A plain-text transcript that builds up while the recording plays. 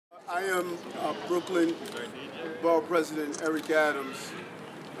I am Brooklyn Borough President Eric L,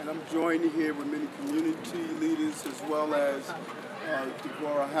 and I'm joined here with many community leaders as well as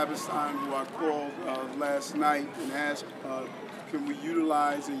Deborah Haberstein, who I called last night and asked, can we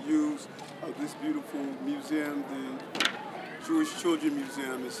utilize and use this beautiful museum, the Jewish Children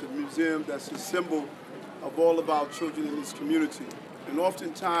Museum. It's a museum that's a symbol of all of our children in this community. And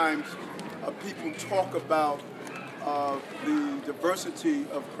oftentimes, people talk about the diversity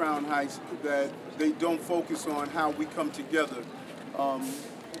of Crown Heights, that they don't focus on how we come together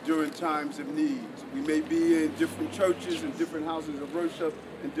during times of need. We may be in different churches and different houses of worship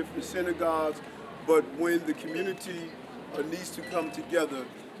and different synagogues, but when the community needs to come together,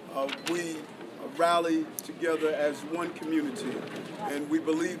 we rally together as one community, and we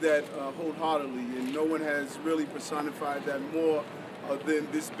believe that wholeheartedly, and no one has really personified that more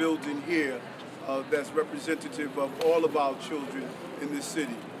than this building here that's representative of all of our children in this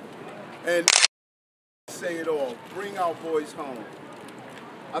city. And say it all, bring our boys home.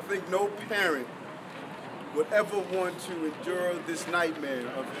 I think no parent would ever want to endure this nightmare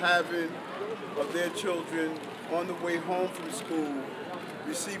of having their children on the way home from school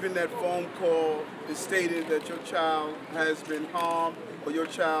receiving that phone call and stating that your child has been harmed, or your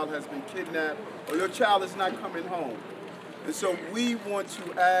child has been kidnapped, or your child is not coming home. And so we want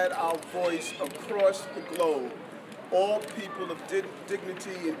to add our voice across the globe. All people of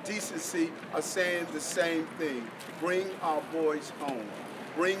dignity and decency are saying the same thing. Bring our boys home.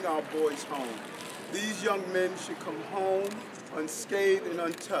 Bring our boys home. These young men should come home unscathed and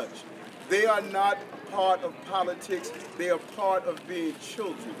untouched. They are not part of politics, they are part of being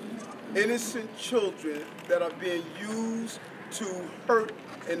children. Innocent children that are being used to hurt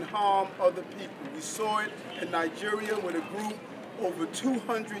and harm other people. We saw it in Nigeria with a group over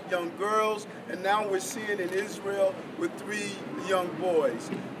 200 young girls, and now we're seeing in Israel with 3 young boys.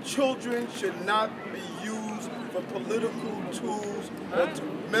 Children should not be used for political tools or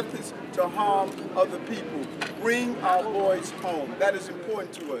methods to harm other people. Bring our boys home. That is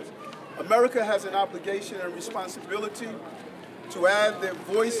important to us. America has an obligation and responsibility to add their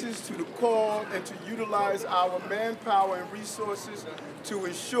voices to the call and to utilize our manpower and resources to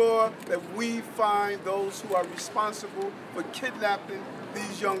ensure that we find those who are responsible for kidnapping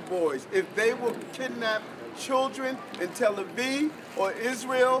these young boys. If they will kidnap children in Tel Aviv or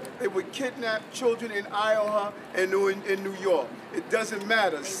Israel, they would kidnap children in Iowa and in New York. It doesn't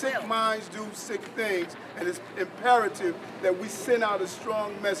matter. Sick minds do sick things, and it's imperative that we send out a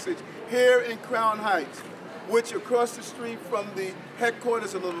strong message here in Crown Heights, which across the street from the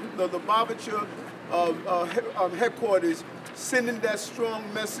headquarters of the Lubavitcher headquarters, sending that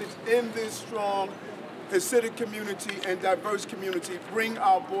strong message in this strong Hasidic community and diverse community. Bring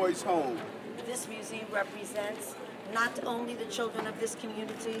our boys home. This museum represents not only the children of this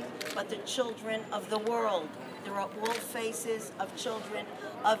community, but the children of the world. There are all faces of children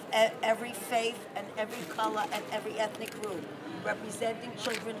of every faith and every color and every ethnic group, representing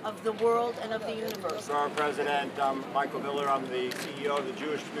children of the world and of the universe. Borough President, I'm Michael Miller. I'm the CEO of the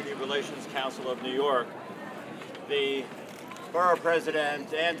Jewish Community Relations Council of New York. The Borough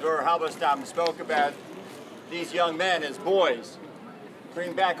President and Deborah Haberstein spoke about these young men as boys.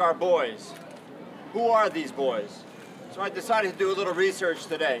 Bring back our boys. Who are these boys? So I decided to do a little research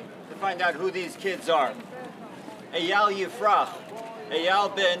today to find out who these kids are. Eyal Yifrach,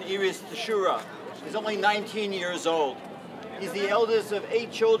 Eyal ben Iris Teshura. He's only 19 years old. He's the eldest of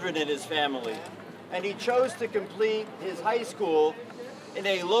 8 children in his family, and he chose to complete his high school in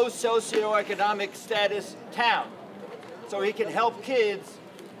a low socioeconomic status town, so he can help kids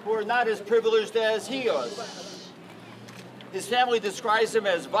who are not as privileged as he was. His family describes him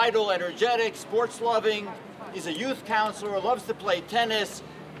as vital, energetic, sports-loving. He's a youth counselor, loves to play tennis,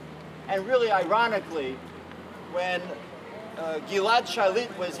 and really ironically, when Gilad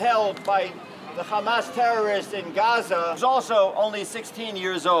Shalit was held by the Hamas terrorist in Gaza, he was also only 16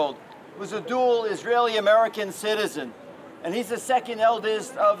 years old. He was a dual Israeli-American citizen, and he's the second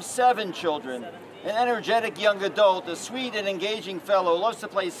eldest of 7 children. An energetic young adult, a sweet and engaging fellow, loves to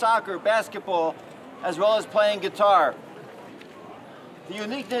play soccer, basketball, as well as playing guitar. The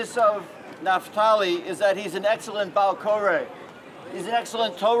uniqueness of Naftali is that he's an excellent Baal Koreh. He's an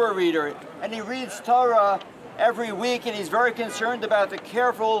excellent Torah reader, and he reads Torah every week, and he's very concerned about the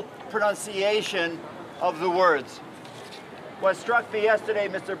careful pronunciation of the words. What struck me yesterday,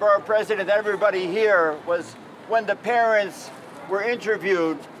 Mr. Borough President, everybody here, was when the parents were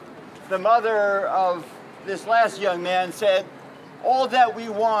interviewed, the mother of this last young man said, all that we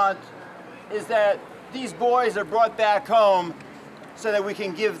want is that these boys are brought back home so that we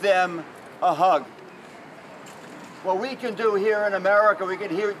can give them a hug. what we can do here in America, we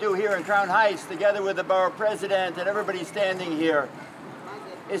can do here in Crown Heights, together with the Borough President and everybody standing here,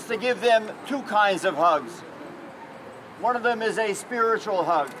 is to give them two kinds of hugs. One of them is a spiritual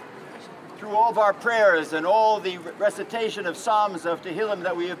hug, through all of our prayers and all the recitation of Psalms of Tehillim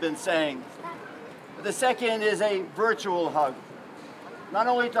that we have been saying. But the second is a virtual hug. Not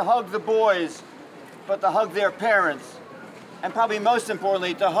only to hug the boys, but to hug their parents. And probably most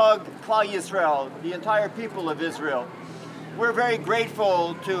importantly, to hug Klal Yisrael, the entire people of Israel. We're very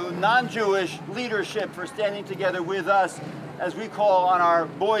grateful to non-Jewish leadership for standing together with us as we call on our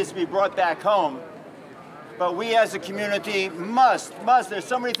boys to be brought back home. But we as a community must, there's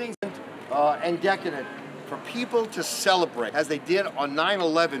so many things. And decadent for people to celebrate, as they did on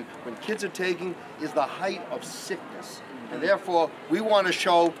 9/11, when kids are taking, is the height of sickness. And therefore, we want to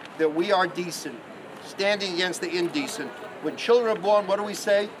show that we are decent, standing against the indecent. When children are born, what do we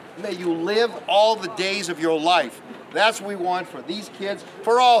say? May you live all the days of your life. That's what we want for these kids,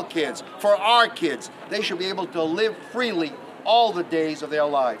 for all kids, for our kids. They should be able to live freely all the days of their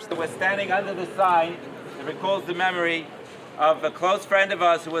lives. We're standing under the sign that recalls the memory of a close friend of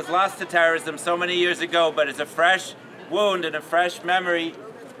ours who was lost to terrorism so many years ago, but is a fresh wound and a fresh memory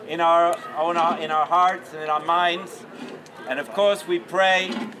in our hearts and in our minds. And of course we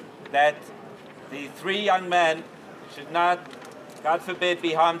pray that the three young men should not, God forbid,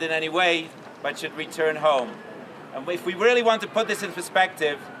 be harmed in any way, but should return home. And if we really want to put this in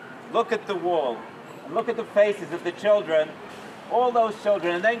perspective, look at the wall and look at the faces of the children, all those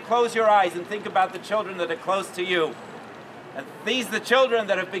children, and then close your eyes and think about the children that are close to you. And these, the children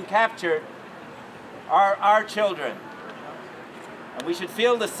that have been captured, are our children. And we should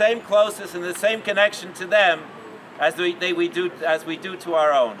feel the same closeness and the same connection to them as we do to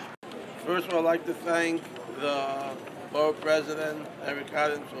our own. First of all, I'd like to thank the Borough President Eric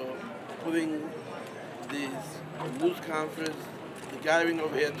L for putting this news conference, the gathering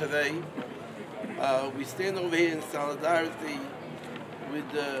over here today. We stand over here in solidarity with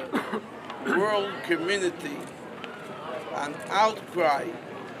the world community, an outcry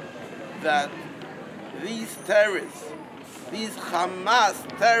that these terrorists, these Hamas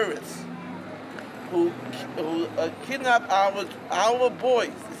terrorists who kidnap our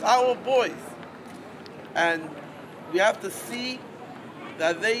boys, it's our boys, and we have to see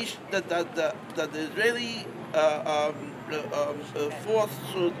that the Israeli force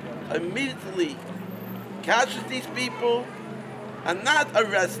should immediately catch these people and not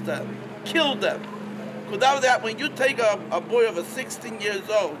arrest them, kill them. Without that, when you take a boy of 16 years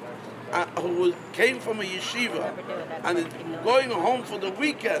old who came from a yeshiva and is going home for the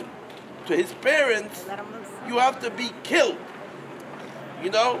weekend to his parents, you have to be killed. You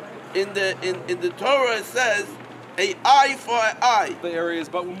know, in the Torah it says, an eye for an eye. The areas,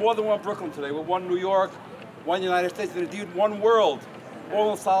 but we're more than one Brooklyn today. We're one New York, one United States, and indeed one world,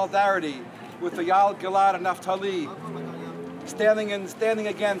 all in solidarity with the Yal, Gilad, and Naphtali, standing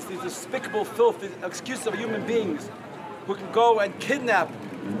against these despicable filth, these excuses of human beings who can go and kidnap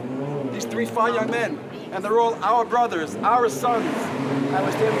these three fine young men, and they're all our brothers, our sons, and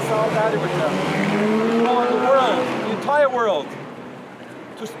we stand in solidarity with them. We call on the world, the entire world,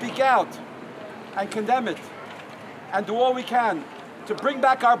 to speak out and condemn it, and do all we can to bring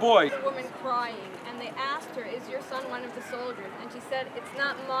back our boy. A woman crying, and they asked her, "Is your son one of the soldiers?" And she said, "It's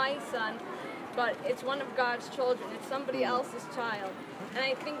not my son, but it's one of God's children. It's somebody else's child." And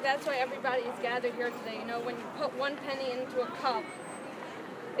I think that's why everybody is gathered here today. You know, when you put one penny into a cup,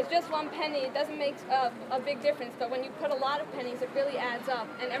 it's just one penny. It doesn't make a big difference. But when you put a lot of pennies, it really adds up.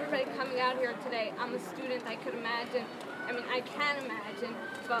 And everybody coming out here today, I'm a student, I could imagine. I mean, I can imagine.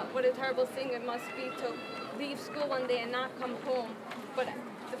 But what a terrible thing it must be to leave school one day and not come home. But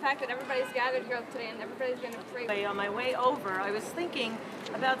the fact that everybody's gathered here today and everybody's going to pray. On my way over, I was thinking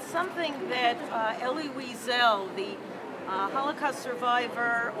about something that Elie Wiesel, the Holocaust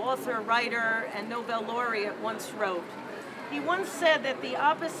survivor, author, writer, and Nobel laureate once wrote. He once said that the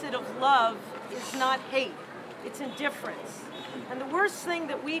opposite of love is not hate, it's indifference. And the worst thing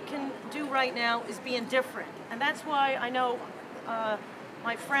that we can do right now is be indifferent. And that's why I know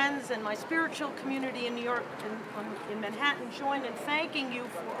my friends and my spiritual community in New York and in Manhattan join in thanking you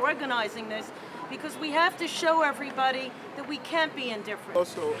for organizing this, because we have to show everybody that we can't be indifferent.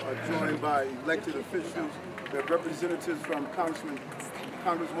 Also joined by elected officials, representatives from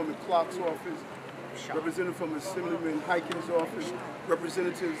Congresswoman Clark's office, representative from Assemblyman Hyken's office,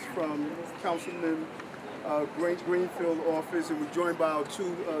 representatives from Councilman Greenfield office, and we're joined by our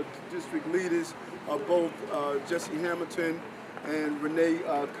two district leaders, both Jesse Hamilton and Renee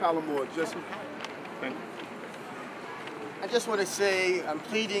Collmore. Jesse. Thank I just want to say I'm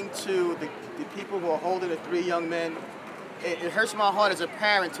pleading to the people who are holding the 3 young men. It hurts my heart as a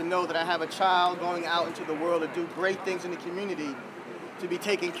parent to know that I have a child going out into the world to do great things in the community to be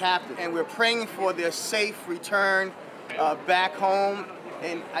taken captive. And we're praying for their safe return back home.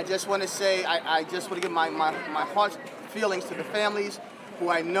 And I just want to say, I just want to give my heart feelings to the families who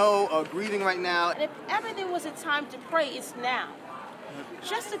I know are grieving right now. If ever there was a time to pray, it's now.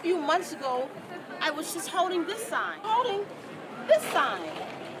 Just a few months ago, I was just holding this sign.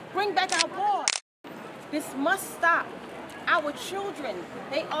 Bring back our boys. This must stop. Our children,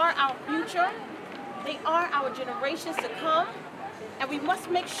 they are our future. They are our generations to come. And we must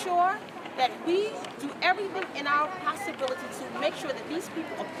make sure that we do everything in our possibility to make sure that these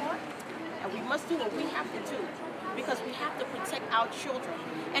people are caught. And we must do what we have to do, because we have to protect our children.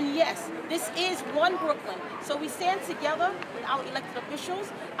 And yes, this is one Brooklyn. So we stand together with our elected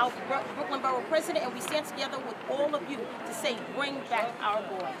officials, our Brooklyn Borough President, and we stand together with all of you to say, bring back our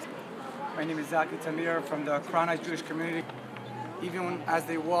boys. My name is Zaki Tamir from the Brooklynites Jewish community. Even as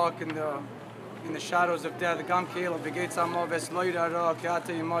they walk in the shadows of death,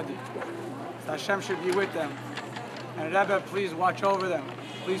 Hashem should be with them. And Rebbe, please watch over them.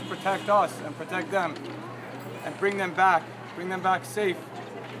 Please protect us and protect them. And bring them back safe.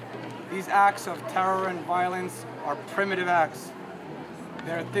 These acts of terror and violence are primitive acts.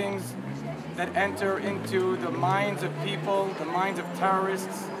 They're things that enter into the minds of people, the minds of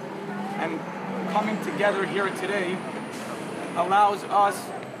terrorists, and coming together here today allows us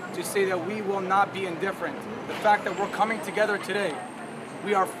to say that we will not be indifferent. The fact that we're coming together today,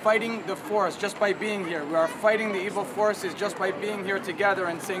 we are fighting the force just by being here. We are fighting the evil forces just by being here together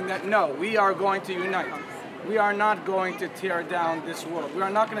and saying that no, we are going to unite. We are not going to tear down this world. We are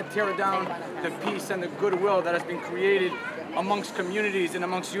not going to tear down the peace and the goodwill that has been created amongst communities and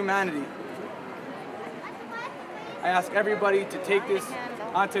amongst humanity. I ask everybody to take this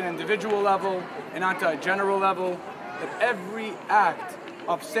onto an individual level and onto a general level, that every act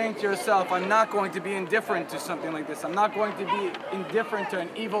of saying to yourself, I'm not going to be indifferent to something like this. I'm not going to be indifferent to an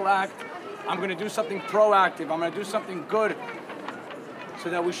evil act. I'm going to do something proactive. I'm going to do something good, so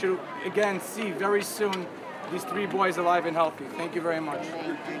that we should, again, see very soon these 3 boys alive and healthy. Thank you very much.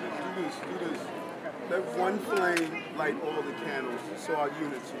 Do this. Let one flame light all the candles, so our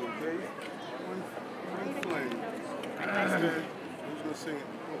unity, okay? One flame. That's good. Who's going to sing it?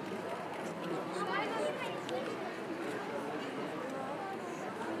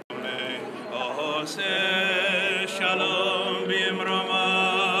 Shalom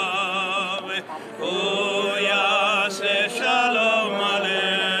bimromav, Oyase shalom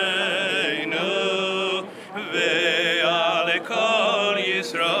aleinu, ve'ale kol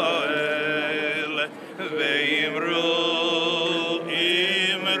Yisrael, ve'imru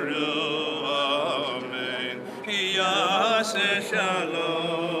amen. Yase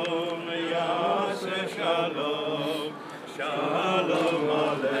shalom, shalom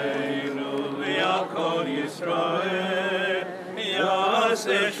aleinu. Kol Yisrael,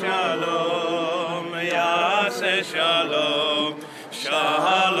 Yaseh Shalom,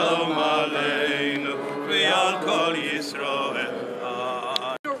 Shalom Aleinu, V'al Kol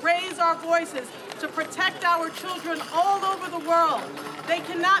Yisrael. To raise our voices to protect our children all over the world. They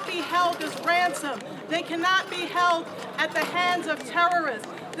cannot be held as ransom. They cannot be held at the hands of terrorists.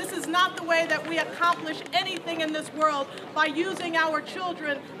 This is not the way that we accomplish anything in this world, by using our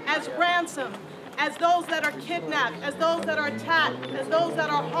children as ransom, as those that are kidnapped, as those that are attacked, as those that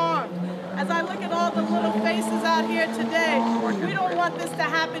are harmed. As I look at all the little faces out here today, we don't want this to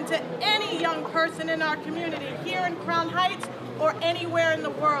happen to any young person in our community, here in Crown Heights or anywhere in the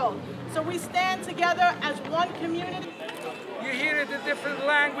world. So we stand together as one community. You hear it in different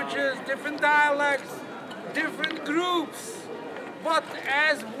languages, different dialects, different groups, but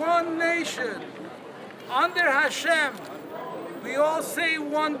as one nation, under Hashem, we all say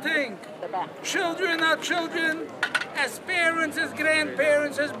one thing. Children are children, as parents, as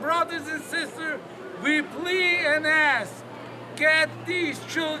grandparents, as brothers and sisters, we plead and ask, get these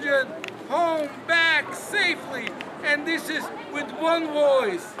children home back safely. And this is with one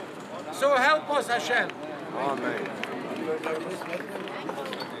voice. So help us, Hashem. Amen.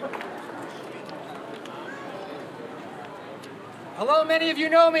 Hello, many of you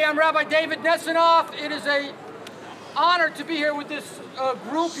know me. I'm Rabbi David Nessenoff. It is an honor to be here with this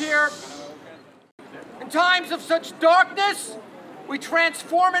group here. In times of such darkness, we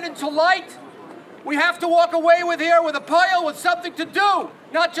transform it into light. We have to walk away with here with a pile, with something to do,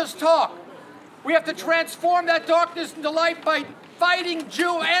 not just talk. We have to transform that darkness into light by fighting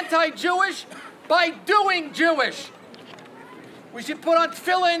anti-Jewish, by doing Jewish. We should put on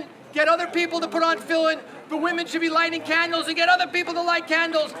tefillin, get other people to put on tefillin, The women should be lighting candles and get other people to light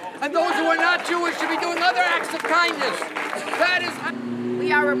candles. And those who are not Jewish should be doing other acts of kindness. That is...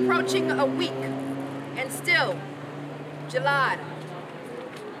 We are approaching a week, and still, Gilad,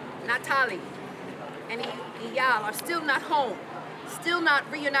 Natali, and Eyal are still not home, still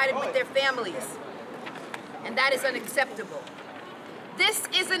not reunited with their families. And that is unacceptable. This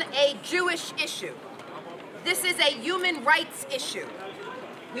isn't a Jewish issue. This is a human rights issue.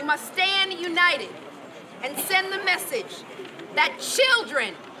 We must stand united and send the message that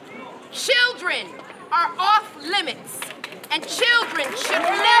children are off limits, and children should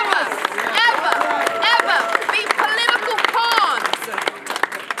never, ever, ever be political pawns.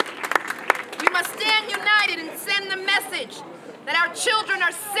 We must stand united and send the message that our children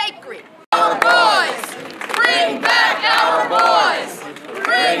are sacred. Our boys! Bring back our boys!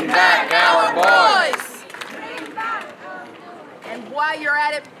 Bring back our boys! And while you're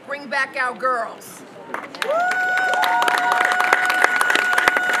at it, bring back our girls.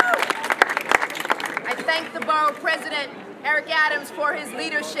 I thank the Borough President Eric Adams for his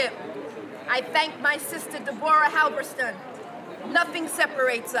leadership. I thank my sister Deborah Halberstam. Nothing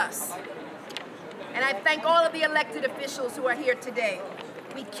separates us. And I thank all of the elected officials who are here today.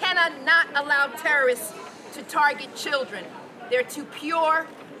 We cannot not allow terrorists to target children. They're too pure,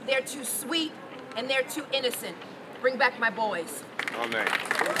 they're too sweet, and they're too innocent. Bring back my boys. Amen.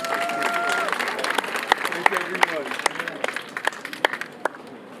 Thank you, everyone.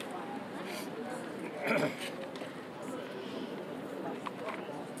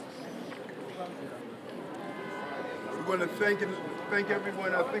 We want to thank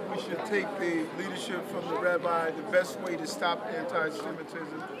everyone. I think we should take the leadership from the rabbi. The best way to stop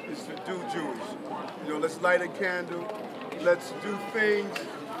anti-Semitism is to do Jewish. You know, let's light a candle. Let's do things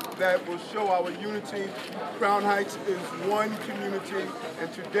that will show our unity. Crown Heights is one community,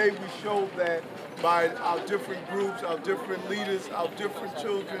 and today we show that by our different groups, our different leaders, our different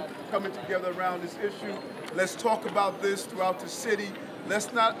children coming together around this issue. Let's talk about this throughout the city.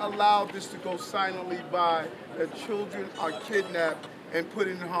 Let's not allow this to go silently by, that children are kidnapped and put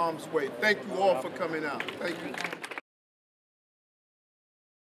in harm's way. Thank you all for coming out. Thank you.